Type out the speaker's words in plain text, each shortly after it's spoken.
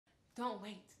Don't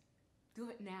wait. Do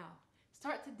it now.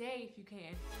 Start today if you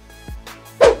can.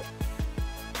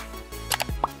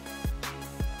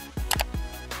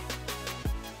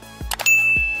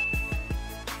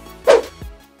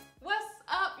 What's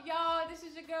up, y'all? This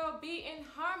is your girl Be in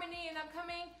Harmony, and I'm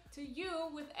coming to you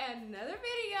with another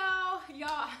video.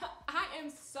 Y'all, I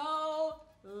am so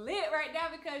lit right now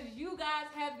because you guys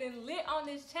have been lit on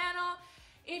this channel.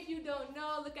 If you don't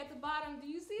know, look at the bottom. Do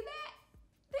you see that?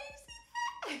 Do you see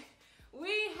that?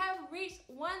 We have reached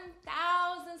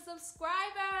 1,000 subscribers.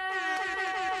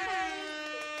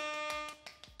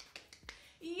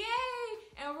 Yay!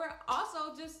 And we're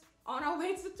also just on our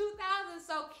way to 2,000.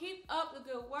 So keep up the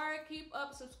good work. Keep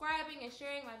up subscribing and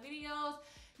sharing my videos.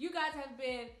 You guys have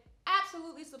been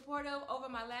absolutely supportive over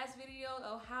my last video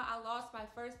of how I lost my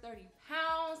first 30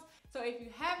 pounds. So if you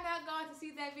have not gone to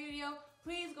see that video,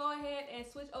 please go ahead and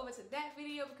switch over to that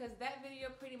video because that video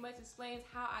pretty much explains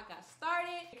how I got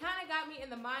started. It kind of got me in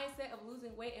the mindset of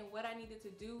losing weight and what I needed to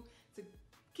do to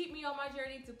keep me on my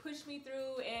journey, to push me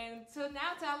through, and till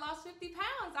now, till I lost 50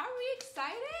 pounds. Are we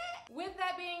excited? With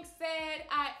that being said,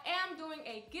 I am doing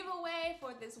a giveaway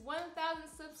for this 1,000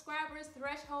 subscribers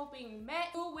threshold being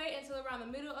met. We'll wait until around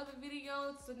the middle of the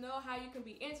video to know how you can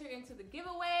be entered into the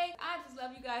giveaway. I just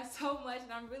love you guys so much,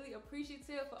 and I'm really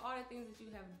appreciative for all the things that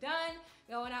you have done,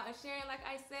 going out and sharing like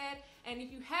I said. And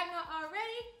if you have not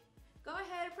already, go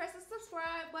ahead and press the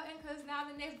subscribe button because now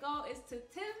the next goal is to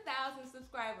 10,000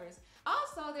 subscribers.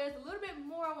 Also, there's a little bit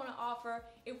more I want to offer.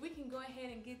 If we can go ahead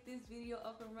and get this video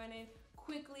up and running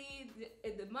quickly,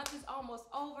 the month is almost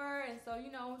over, and so,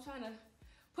 you know, I'm trying to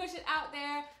push it out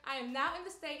there. I am now in the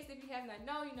States. If you have not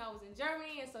known, you know, I was in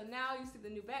Germany, and so now you see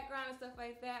the new background and stuff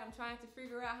like that. I'm trying to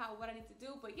figure out what I need to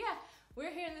do, but yeah,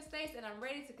 we're here in the States, and I'm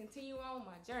ready to continue on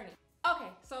my journey. Okay,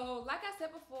 so like I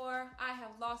said before, I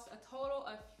have lost a total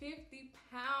of 50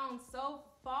 pounds so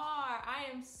far. I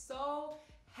am so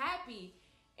happy.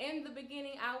 In the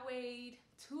beginning, I weighed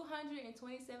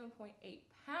 227.8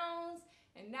 pounds,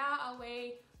 and now I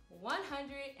weigh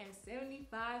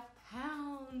 175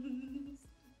 pounds.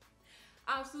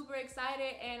 I'm super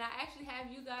excited, and I actually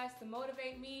have you guys to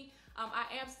motivate me. I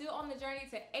am still on the journey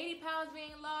to 80 pounds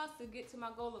being lost to get to my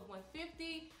goal of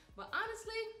 150, but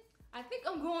honestly, I think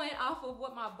I'm going off of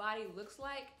what my body looks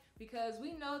like because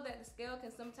we know that the scale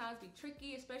can sometimes be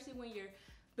tricky, especially when you're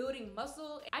building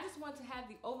muscle. I just want to have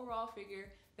the overall figure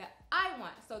that I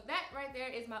want. So that right there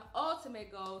is my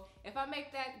ultimate goal. If I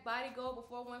make that body goal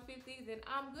before 150, then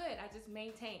I'm good. I just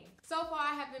maintain. So far,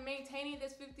 I have been maintaining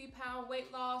this 50-pound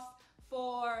weight loss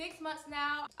for 6 months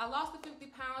now. I lost the 50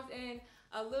 pounds in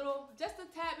just a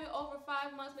tad bit over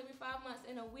 5 months, maybe 5 months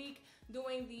in a week,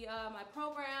 doing my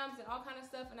programs and all kind of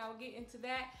stuff, and I will get into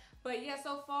that. But yeah,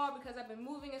 so far, because I've been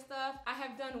moving and stuff, I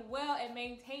have done well at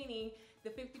maintaining the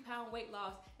 50-pound weight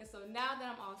loss. And so now that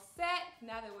I'm all set,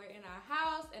 now that we're in our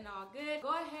house and all good,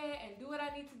 go ahead and do what I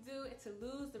need to do to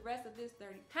lose the rest of this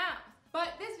 30 pounds.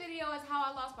 But this video is how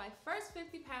I lost my first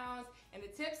 50 pounds and the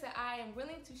tips that I am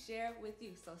willing to share with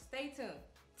you. So stay tuned.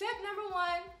 Tip number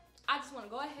 1, I just want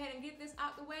to go ahead and get this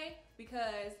out the way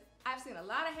because I've seen a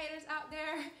lot of haters out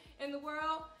there in the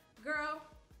world. Girl,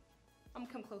 I'm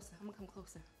gonna come closer. I'm gonna come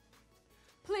closer.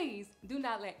 Please do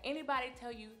not let anybody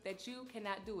tell you that you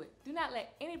cannot do it. Do not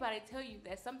let anybody tell you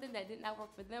that something that did not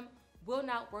work for them will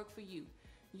not work for you.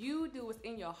 You do what's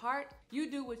in your heart. You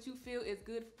do what you feel is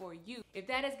good for you. If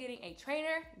that is getting a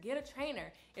trainer, get a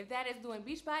trainer. If that is doing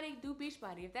Beachbody, do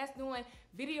Beachbody. If that's doing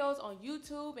videos on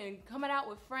YouTube and coming out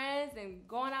with friends and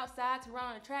going outside to run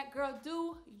on a track, girl,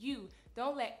 do you.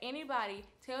 Don't let anybody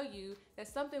tell you that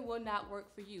something will not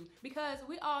work for you because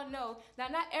we all know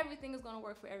that not everything is going to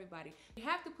work for everybody. You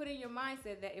have to put in your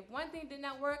mindset that if one thing did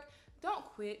not work, don't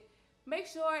quit. Make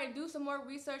sure and do some more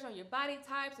research on your body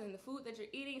types and the food that you're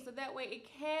eating so that way it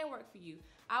can work for you.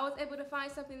 I was able to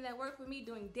find something that worked for me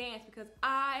doing dance because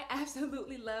I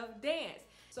absolutely love dance.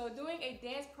 So doing a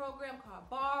dance program called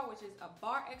bar, which is a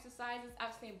bar exercises.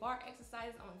 I've seen bar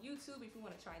exercises on YouTube if you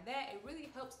want to try that. It really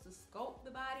helps to sculpt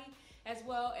the body as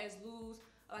well as lose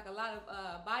like a lot of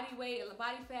body weight,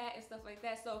 body fat and stuff like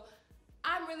that. So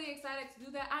I'm really excited to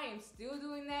do that. I am still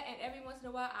doing that, and every once in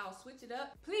a while I'll switch it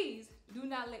up. Please do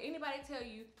not let anybody tell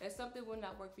you that something will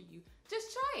not work for you.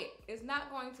 Just try it. It's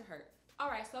not going to hurt.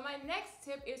 Alright, so my next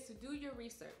tip is to do your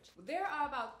research. There are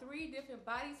about 3 different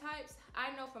body types.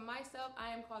 I know for myself, I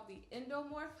am called the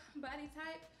endomorph body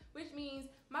type, which means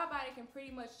my body can pretty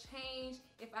much change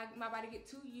if my body get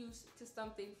too used to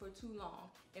something for too long.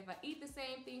 If I eat the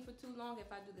same thing for too long,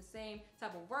 if I do the same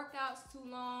type of workouts too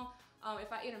long,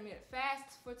 if I intermittent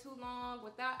fast for too long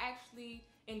without actually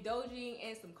indulging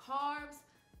in some carbs,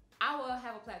 I will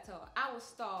have a plateau. I will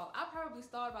stall. I probably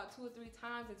stalled about 2 or 3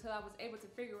 times until I was able to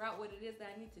figure out what it is that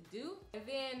I need to do. And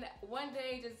then one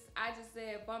day I just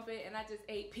said bump it, and I just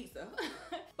ate pizza.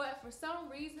 But for some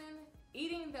reason,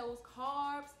 eating those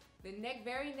carbs the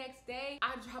very next day,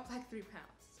 I dropped like 3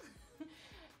 pounds.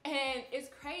 And it's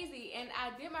crazy. And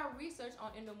I did my research on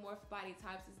endomorph body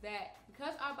types, is that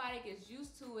because our body gets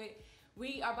used to it,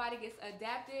 our body gets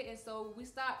adapted, and so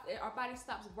our body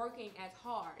stops working as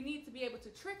hard. We need to be able to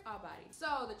trick our body.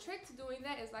 So the trick to doing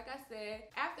that is, like I said,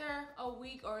 after a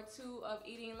week or 2 of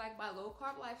eating like my low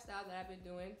carb lifestyle that I've been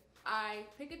doing, I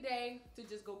pick a day to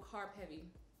just go carb heavy.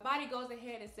 The body goes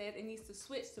ahead and says it needs to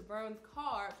switch to burn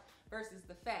carbs versus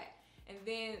the fat. And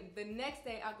then the next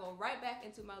day I go right back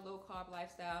into my low carb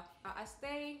lifestyle. I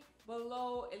stay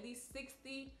below at least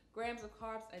 60 grams of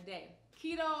carbs a day.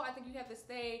 Keto, I think you have to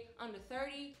stay under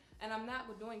 30, and I'm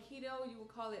not doing keto. You would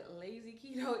call it lazy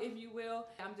keto, if you will.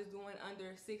 I'm just doing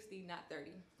under 60, not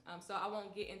 30. So I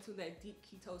won't get into that deep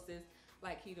ketosis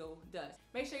like keto does.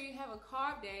 Make sure you have a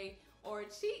carb day or a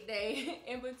cheat day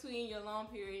in between your long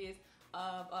periods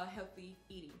of healthy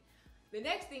eating. The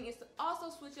next thing is to also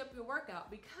switch up your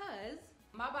workout, because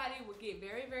my body will get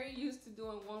very, very used to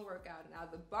doing one workout. Now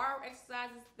the bar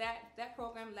exercises, that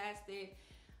program lasted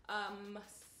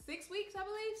 6 weeks, I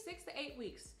believe, 6 to 8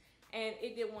 weeks. And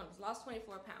it did wonders, lost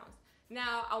 24 pounds.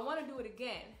 Now I want to do it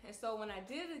again. And so when I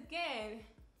did it again,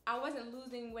 I wasn't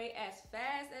losing weight as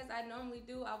fast as I normally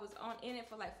do. I was in it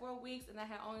for like 4 weeks, and I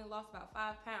had only lost about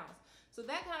 5 pounds. So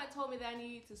that kind of told me that I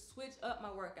needed to switch up my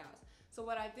workouts. So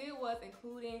what I did was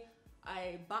including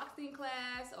a boxing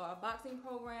class or a boxing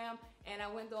program, and I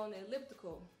went on the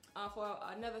elliptical for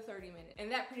another 30 minutes.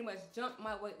 And that pretty much jumped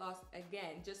my weight loss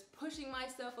again. Just pushing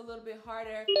myself a little bit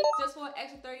harder just for an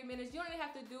extra 30 minutes. You don't even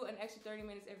have to do an extra 30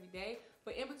 minutes every day,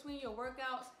 but in between your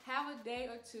workouts, have a day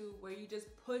or 2 where you just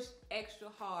push extra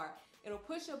hard. It'll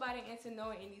push your body into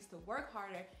knowing it needs to work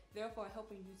harder, therefore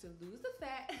helping you to lose the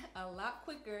fat a lot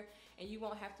quicker, and you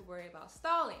won't have to worry about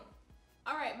stalling.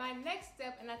 All right, my next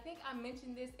step, and I think I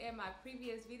mentioned this in my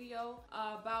previous video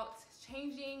about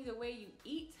changing the way you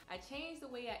eat. I changed the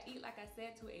way I eat, like I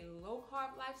said, to a low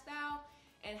carb lifestyle.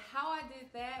 And how I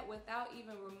did that without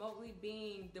even remotely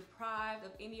being deprived of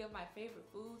any of my favorite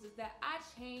foods is that I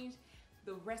changed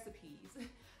the recipes.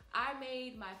 I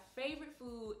made my favorite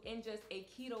food in just a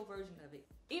keto version of it.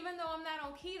 Even though I'm not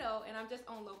on keto and I'm just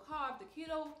on low carb, the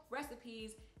keto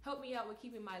recipes help me out with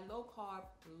keeping my low carb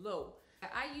low.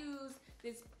 I use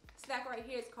this snack right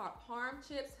here. It's called parm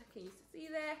chips. Can you see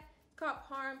that? It's called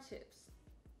parm chips.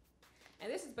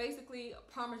 And this is basically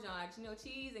Parmesan. You know,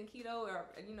 cheese and keto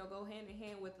go hand in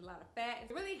hand with a lot of fat.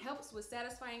 It really helps with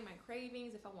satisfying my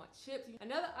cravings if I want chips.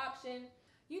 Another option,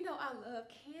 I love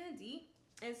candy.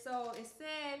 And so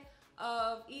instead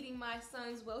of eating my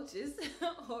son's Welch's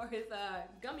or his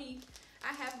gummy,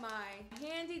 I have my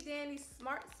handy dandy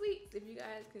Smart Sweets. If you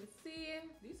guys can see it,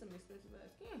 these are some expensive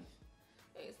ass candy.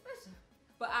 They're expensive.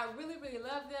 But I really, really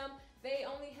love them. They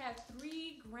only have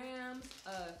 3 grams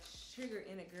of sugar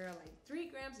in it, girl. Like 3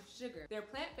 grams of sugar. They're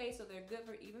plant-based, so they're good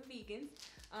for even vegans.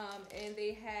 And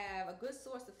they have a good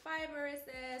source of fiber, it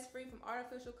says, free from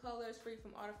artificial colors, free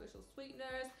from artificial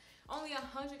sweeteners. Only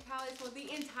 100 calories for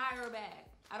the entire bag.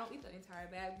 I don't eat the entire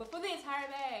bag, but for the entire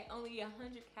bag, only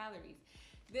 100 calories.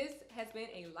 This has been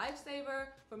a lifesaver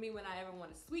for me when I ever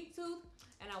want a sweet tooth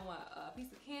and I want a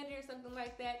piece of candy or something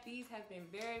like that. These have been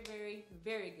very, very,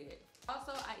 very good.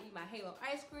 Also, I eat my Halo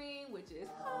ice cream, which is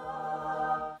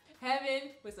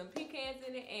heaven, with some pecans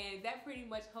in it, and that pretty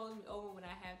much holds me over when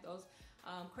I have those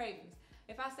cravings.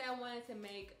 If I say I wanted to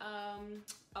make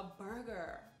a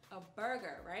burger,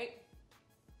 right?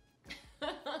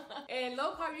 And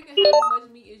low carb, you can have as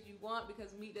much meat as you want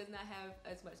because meat does not have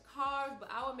as much carbs, but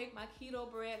I would make my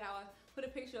keto bread. I would put a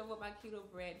picture of what my keto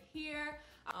bread here.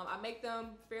 I make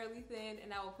them fairly thin,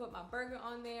 and I will put my burger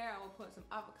on there. I will put some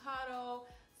avocado,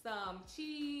 some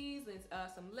cheese, and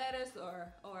some lettuce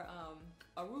or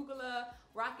arugula,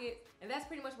 rocket, and that's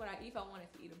pretty much what I eat if I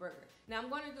wanted to eat a burger. Now I'm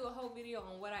going to do a whole video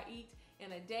on what I eat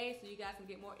in a day so you guys can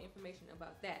get more information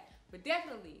about that. But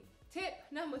definitely, tip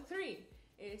number 3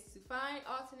 is to find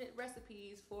alternate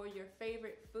recipes for your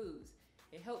favorite foods.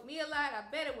 It helped me a lot. I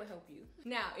bet it will help you.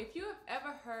 Now, if you have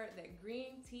ever heard that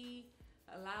green tea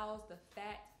allows the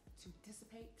fat to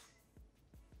dissipate,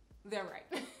 they're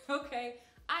right. Okay,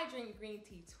 I drink green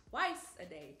tea twice a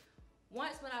day.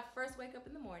 Once when I first wake up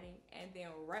in the morning, and then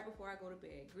right before I go to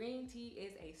bed. Green tea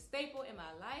is a staple in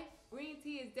my life. Green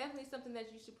tea is definitely something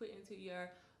that you should put into your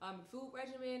food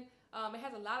regimen. It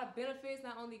has a lot of benefits.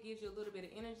 Not only gives you a little bit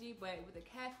of energy, but with the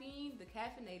caffeine, the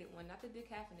caffeinated one, not the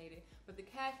decaffeinated, but the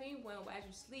caffeine one, as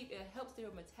you sleep, it helps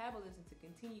your metabolism to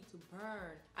continue to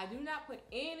burn. I do not put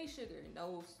any sugar,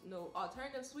 no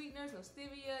alternative sweeteners, no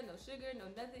stevia, no sugar, no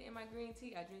nothing in my green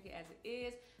tea. I drink it as it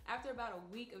is. After about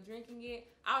a week of drinking it,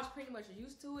 I was pretty much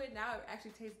used to it. Now it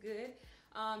actually tastes good.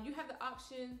 You have the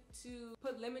option to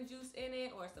put lemon juice in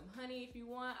it or some honey if you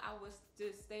want. I would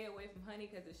just stay away from honey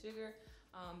because of sugar.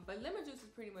 But lemon juice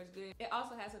is pretty much good. It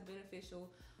also has some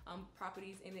beneficial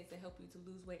properties in it to help you to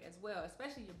lose weight as well,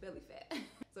 especially your belly fat.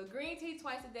 So green tea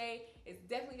twice a day is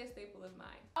definitely a staple of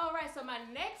mine. All right, so my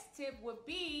next tip would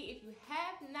be, if you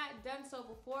have not done so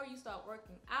before you start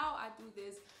working out, I do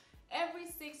this every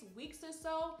 6 weeks or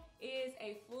so, is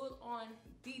a full-on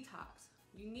detox.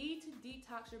 You need to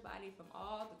detox your body from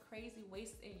all the crazy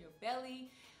waste in your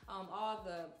belly, all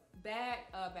the bad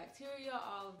bacteria,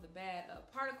 all of the bad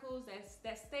particles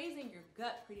that stays in your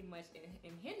gut pretty much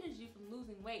and hinders you from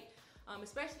losing weight,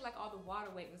 especially like all the water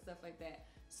weight and stuff like that.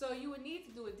 So you would need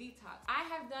to do a detox. I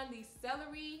have done the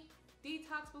celery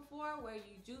detox before, where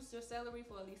you juice your celery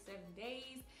for at least 7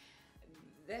 days.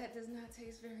 That does not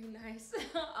taste very nice.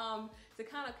 To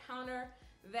kind of counter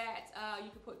that, you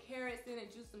can put carrots in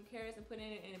it, juice some carrots and put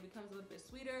in it, and it becomes a little bit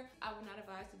sweeter. I would not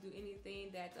advise to do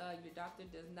anything that your doctor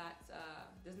does not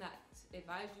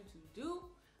advise you to do.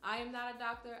 I am not a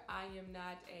doctor. I am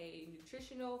not a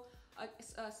nutritional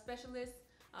specialist.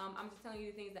 I'm just telling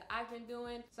you the things that I've been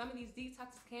doing. Some of these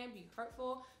detoxes can be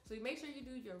hurtful, so you make sure you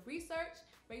do your research.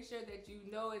 Make sure that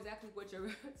you know exactly what your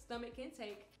stomach can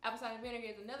take. Apple cider vinegar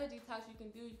is another detox you can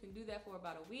do. You can do that for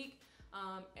about a week.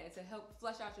 And to help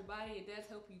flush out your body, it does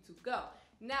help you to go.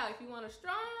 Now, if you want a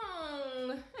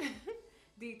strong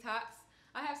detox,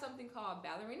 I have something called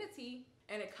ballerina tea,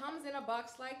 and it comes in a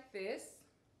box like this.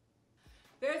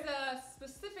 There's a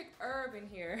specific herb in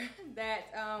here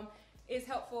that is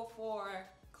helpful for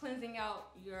cleansing out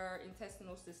your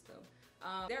intestinal system.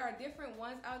 There are different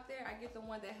ones out there. I get the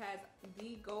one that has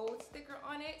the gold sticker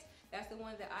on it. That's the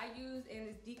one that I use, and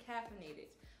it's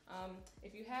decaffeinated.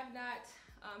 If you have not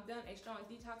done a strong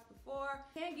detox before,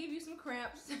 it can give you some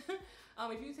cramps.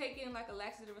 If you take in like a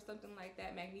laxative or something like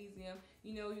that, magnesium,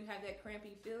 you know you have that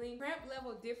crampy feeling. Cramp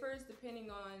level differs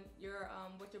depending on your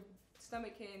what your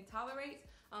stomach can tolerate.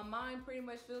 Mine pretty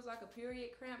much feels like a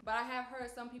period cramp, but I have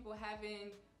heard some people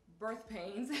having birth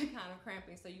pains kind of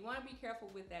cramping, so you want to be careful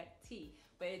with that tea.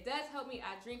 But it does help me.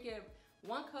 I drink it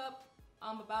 1 cup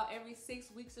about every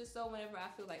 6 weeks or so, whenever I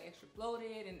feel like extra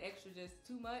bloated and extra just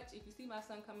too much. If you see my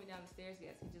son coming down the stairs,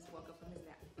 yes, he just woke up from his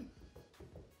nap.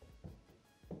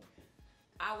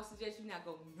 I would suggest you not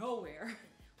go nowhere,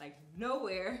 like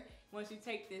nowhere, once you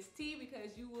take this tea,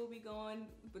 because you will be going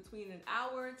between an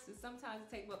hour to sometimes it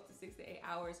takes up to 6 to 8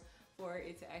 hours for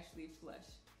it to actually flush.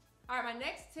 All right, my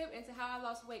next tip into how I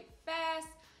lost weight fast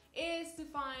is to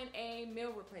find a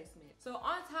meal replacement. So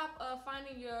on top of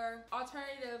finding your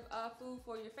alternative food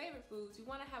for your favorite foods, you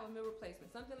want to have a meal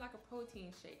replacement, something like a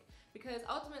protein shake, because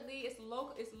ultimately it's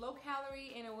low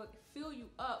calorie and it will fill you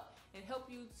up and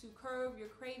help you to curb your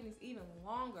cravings even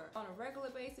longer. On a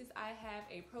regular basis, I have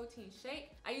a protein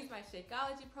shake. I use my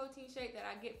Shakeology protein shake that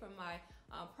I get from my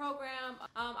program.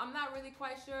 I'm not really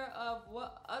quite sure of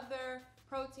what other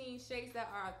protein shakes that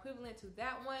are equivalent to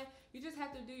that one. You just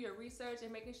have to do your research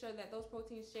and making sure that those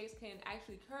protein shakes can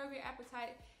actually curb your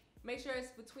appetite. Make sure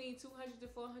it's between 200 to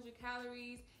 400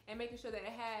 calories, and making sure that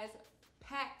it has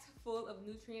packed full of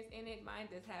nutrients in it. Mine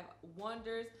does have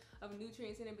wonders of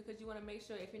nutrients in it, because you want to make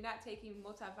sure if you're not taking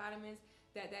multivitamins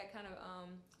that kind of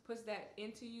puts that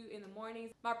into you in the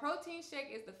mornings. My protein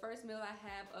shake is the first meal I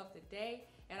have of the day,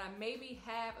 and I maybe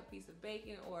have a piece of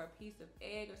bacon or a piece of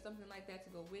egg or something like that to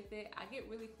go with it. I get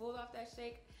really full off that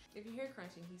shake. If you hear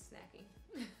crunching, he's snacking.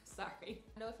 Sorry.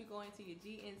 I know if you go into your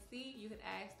GNC, you can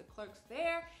ask the clerks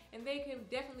there, and they can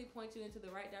definitely point you into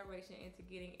the right direction into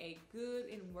getting a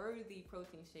good and worthy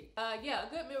protein shake. Yeah, a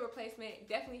good meal replacement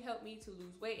definitely helped me to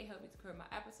lose weight. It helped me to curb my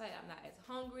appetite. I'm not as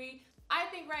hungry. I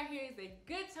think right here is a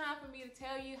good time for me to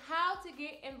tell you how to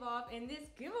get involved in this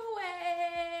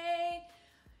giveaway.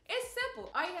 It's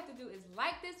simple. All you have to do is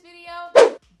like this video,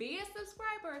 be a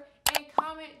subscriber, and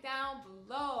comment down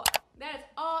below. That is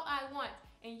all I want,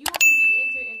 and you can be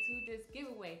entered into this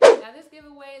giveaway. Now, this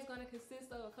giveaway is going to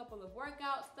consist of a couple of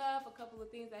workout stuff, a couple of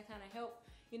things that kind of help,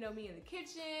 you know, me in the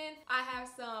kitchen. I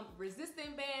have some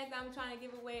resistant bands I'm trying to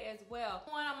give away as well.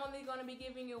 One I'm only going to be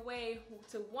giving away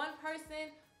to one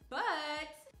person, but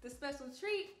the special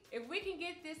treat, if we can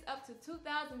get this up to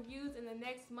 2,000 views in the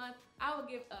next month, I will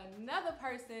give another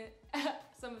person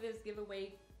some of this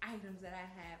giveaway items that I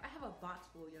have. I have a box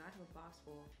full, you know, I have a box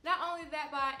full. Not only that,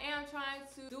 but I am trying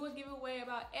to do a giveaway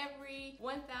about every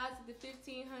 1,000 to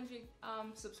 1,500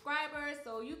 subscribers.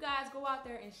 So you guys go out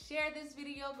there and share this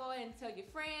video. Go ahead and tell your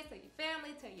friends, tell your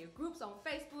family, tell your groups on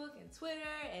Facebook and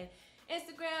Twitter and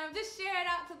Instagram. Just share it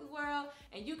out to the world,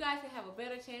 and you guys can have a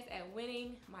better chance at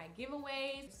winning my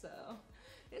giveaways. So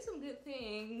there's some good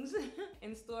things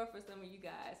in store for some of you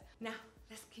guys. Now,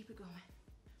 let's keep it going.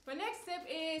 My next tip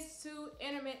is to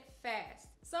intermittent fast.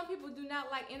 Some people do not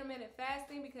like intermittent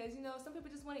fasting because, you know, some people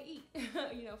just want to eat,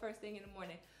 you know, first thing in the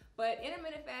morning. But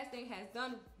intermittent fasting has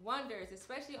done wonders,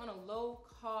 especially on a low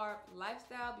carb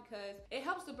lifestyle, because it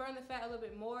helps to burn the fat a little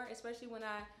bit more, especially when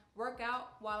I work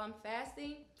out while I'm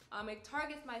fasting. It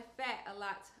targets my fat a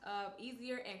lot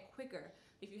easier and quicker.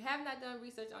 If you have not done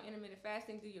research on intermittent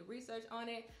fasting, do your research on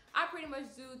it. I pretty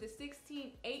much do the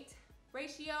 16-8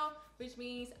 ratio, which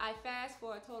means I fast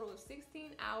for a total of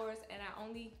 16 hours and I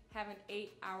only have an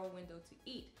 8-hour window to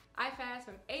eat. I fast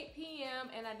from 8 p.m.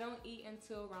 and I don't eat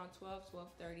until around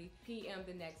 12:30 p.m.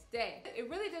 the next day. It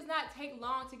really does not take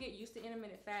long to get used to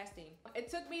intermittent fasting. It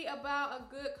took me about a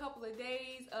good couple of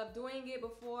days of doing it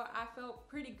before I felt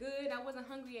pretty good. I wasn't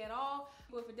hungry at all.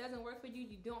 But if it doesn't work for you,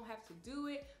 you don't have to do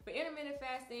it. But intermittent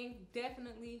fasting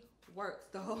definitely works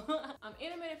though.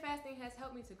 Intermittent fasting has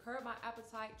helped me to curb my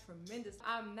appetite tremendously.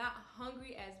 I'm not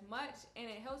hungry as much and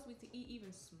it helps me to eat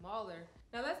even smaller.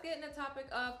 Now let's get in the topic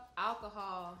of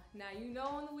alcohol. Now you know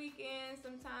on the weekends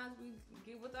sometimes we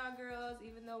get with our girls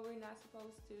even though we're not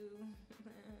supposed to.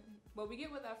 But we get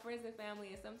with our friends and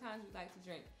family and sometimes we like to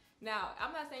drink. Now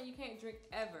I'm not saying you can't drink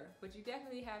ever, but you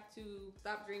definitely have to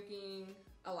stop drinking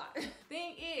a lot.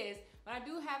 Thing is, when I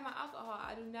do have my alcohol,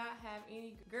 I do not have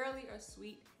any girly or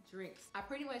sweet drinks. I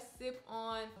pretty much sip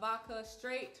on vodka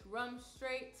straight, rum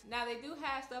straight. Now they do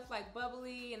have stuff like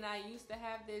bubbly, and I used to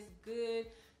have this good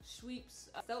sweet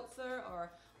seltzer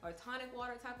or tonic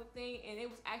water type of thing, and it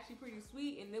was actually pretty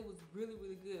sweet and it was really,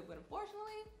 really good. But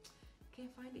unfortunately,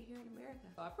 can't find it here in America.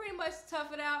 So I pretty much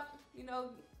tough it out, you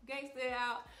know, gangsta it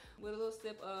out with a little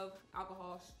sip of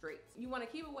alcohol straight. You want to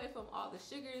keep away from all the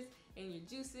sugars and your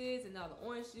juices and all the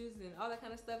orange juice and all that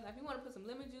kind of stuff. Now if you want to put some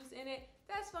lemon juice in it,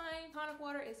 that's fine. Tonic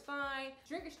water is fine.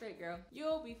 Drink it straight, girl.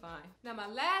 You'll be fine. Now my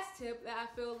last tip that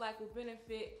I feel like will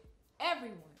benefit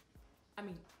everyone, I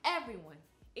mean everyone,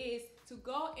 is to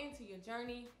go into your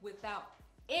journey without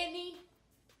any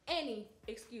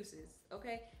excuses,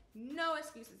 okay? No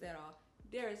excuses at all.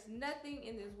 There is nothing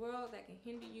in this world that can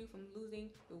hinder you from losing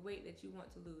the weight that you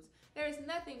want to lose. There is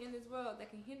nothing in this world that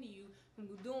can hinder you from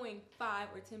doing 5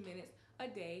 or 10 minutes a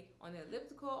day on the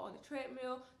elliptical, on the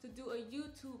treadmill, to do a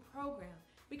YouTube program.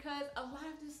 Because a lot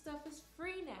of this stuff is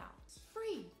free now. It's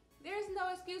free. There's no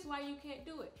excuse why you can't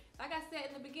do it. Like I said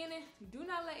in the beginning, do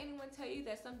not let anyone tell you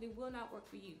that something will not work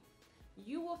for you.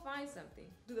 You will find something.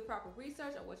 Do the proper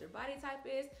research on what your body type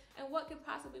is and what can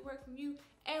possibly work for you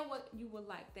and what you would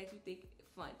like that you think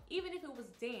fun. Even if it was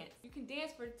dance. You can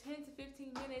dance for 10 to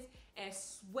 15 minutes and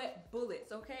sweat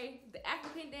bullets, okay? The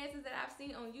African dances that I've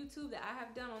seen on YouTube that I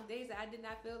have done on days that I did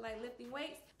not feel like lifting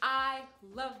weights, I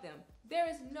love them. There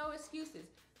is no excuses.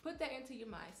 Put that into your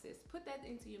mind, sis. Put that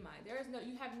into your mind.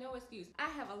 You have no excuse. I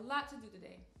have a lot to do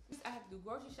today. I have to do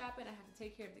grocery shopping. I have to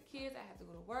take care of the kids. I have to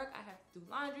go to work. I have to do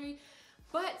laundry.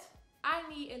 But I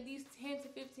need at least 10 to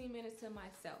 15 minutes to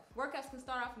myself. Workouts can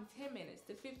start off from 10 minutes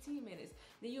to 15 minutes.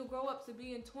 Then you'll grow up to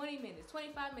being 20 minutes,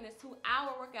 25 minutes,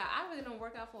 2-hour workout. I really don't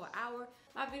work out for an hour.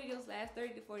 My videos last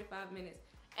 30 to 45 minutes.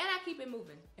 And I keep it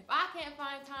moving. If I can't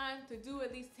find time to do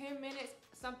at least 10 minutes,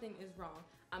 something is wrong.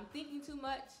 I'm thinking too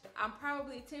much. I'm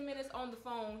probably 10 minutes on the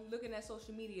phone looking at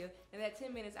social media, and that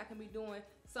 10 minutes I can be doing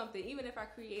something, even if I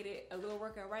created a little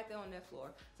workout right there on that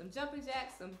floor. Some jumping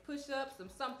jacks, some push-ups, some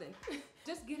something.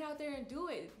 Just get out there and do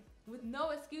it with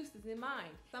no excuses in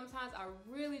mind. Sometimes I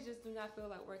really just do not feel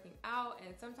like working out,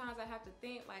 and sometimes I have to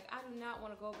think like I do not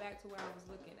want to go back to where I was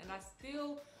looking, and I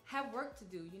still have work to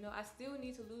do. You know, I still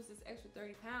need to lose this extra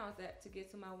 30 pounds to get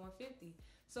to my 150.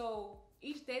 So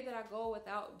each day that I go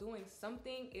without doing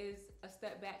something is a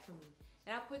step back for me.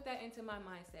 And I put that into my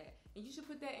mindset. And you should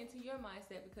put that into your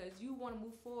mindset because you want to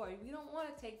move forward. You don't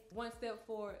want to take 1 step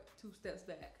forward, 2 steps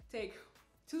back. Take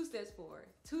 2 steps forward,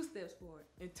 2 steps forward,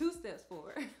 and 2 steps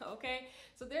forward, okay?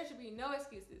 So there should be no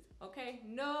excuses, okay?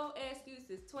 No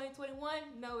excuses.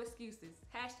 2021, no excuses.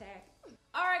 Hashtag.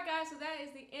 All right, guys, so that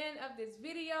is the end of this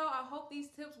video. I hope these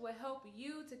tips will help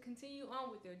you to continue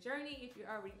on with your journey if you're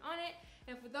already on it.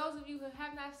 And for those of you who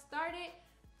have not started,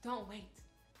 don't wait.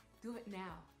 Do it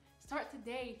now. Start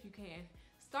today if you can.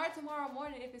 Start tomorrow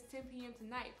morning if it's 10 p.m.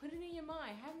 tonight. Put it in your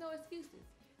mind. Have no excuses.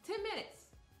 10 minutes.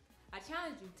 I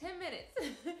challenge you, 10 minutes.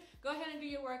 Go ahead and do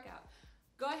your workout.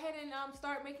 Go ahead and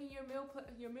start making your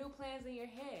meal plans in your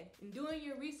head and doing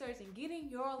your research and getting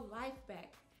your life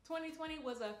back. 2020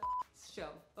 was a show,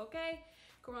 okay?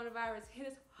 Coronavirus hit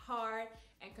us hard,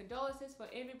 and condolences for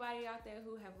everybody out there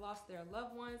who have lost their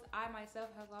loved ones. I myself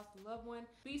have lost a loved one.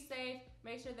 Be safe,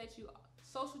 make sure that you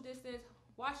social distance,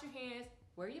 wash your hands,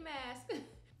 wear your mask,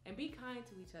 and be kind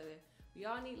to each other. We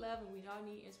all need love and we all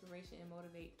need inspiration and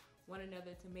motivate one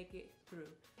another to make it through.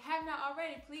 If you have not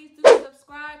already, please do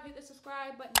subscribe. Hit the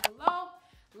subscribe button below.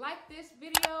 Like this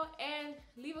video and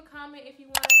leave a comment if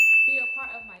you want to be a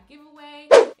part of my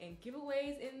giveaway and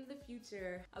giveaways in the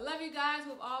future. I love you guys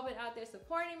who have all been out there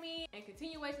supporting me and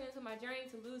continuation into my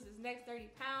journey to lose this next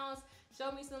 30 pounds.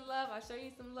 Show me some love. I'll show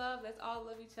you some love. Let's all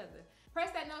love each other.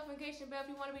 Press that notification bell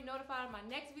if you want to be notified of my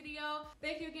next video.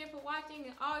 Thank you again for watching,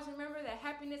 and always remember that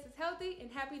happiness is healthy and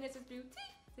happiness is beauty.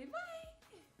 Say bye.